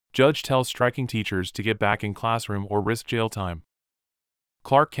Judge tells striking teachers to get back in classroom or risk jail time.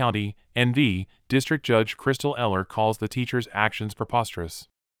 Clark County, NV, District Judge Crystal Eller calls the teachers' actions preposterous.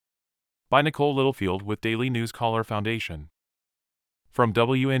 By Nicole Littlefield with Daily News Caller Foundation. From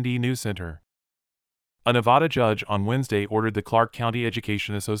WND News Center. A Nevada judge on Wednesday ordered the Clark County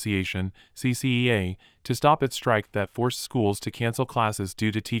Education Association, CCEA, to stop its strike that forced schools to cancel classes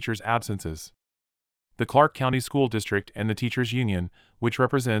due to teachers' absences. The Clark County School District and the Teachers Union, which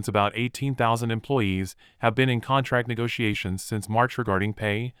represents about 18,000 employees, have been in contract negotiations since March regarding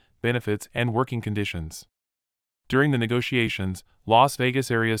pay, benefits, and working conditions. During the negotiations, Las Vegas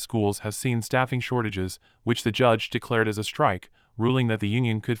area schools have seen staffing shortages, which the judge declared as a strike, ruling that the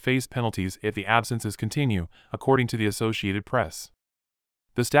union could face penalties if the absences continue, according to the Associated Press.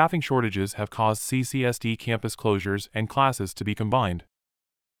 The staffing shortages have caused CCSD campus closures and classes to be combined.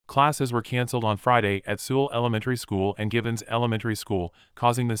 Classes were canceled on Friday at Sewell Elementary School and Gibbons Elementary School,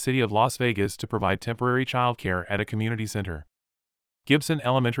 causing the city of Las Vegas to provide temporary childcare at a community center. Gibson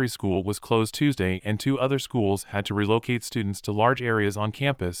Elementary School was closed Tuesday and 2 other schools had to relocate students to large areas on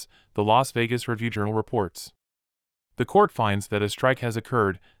campus, the Las Vegas Review-Journal reports. The court finds that a strike has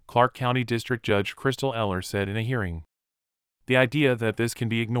occurred, Clark County District Judge Crystal Eller said in a hearing. The idea that this can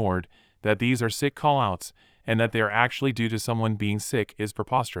be ignored, that these are sick call-outs, and that they are actually due to someone being sick is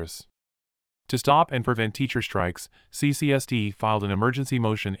preposterous. To stop and prevent teacher strikes, CCSD filed an emergency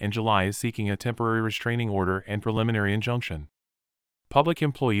motion in July seeking a temporary restraining order and preliminary injunction. Public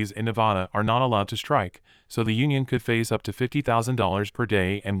employees in Nevada are not allowed to strike, so the union could face up to $50,000 per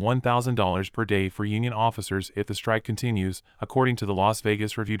day and $1,000 per day for union officers if the strike continues, according to the Las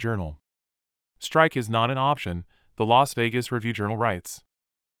Vegas Review-Journal. Strike is not an option, the Las Vegas Review-Journal writes.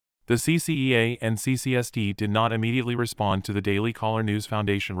 The CCEA and CCSD did not immediately respond to the Daily Caller News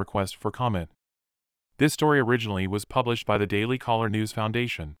Foundation request for comment. This story originally was published by the Daily Caller News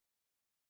Foundation.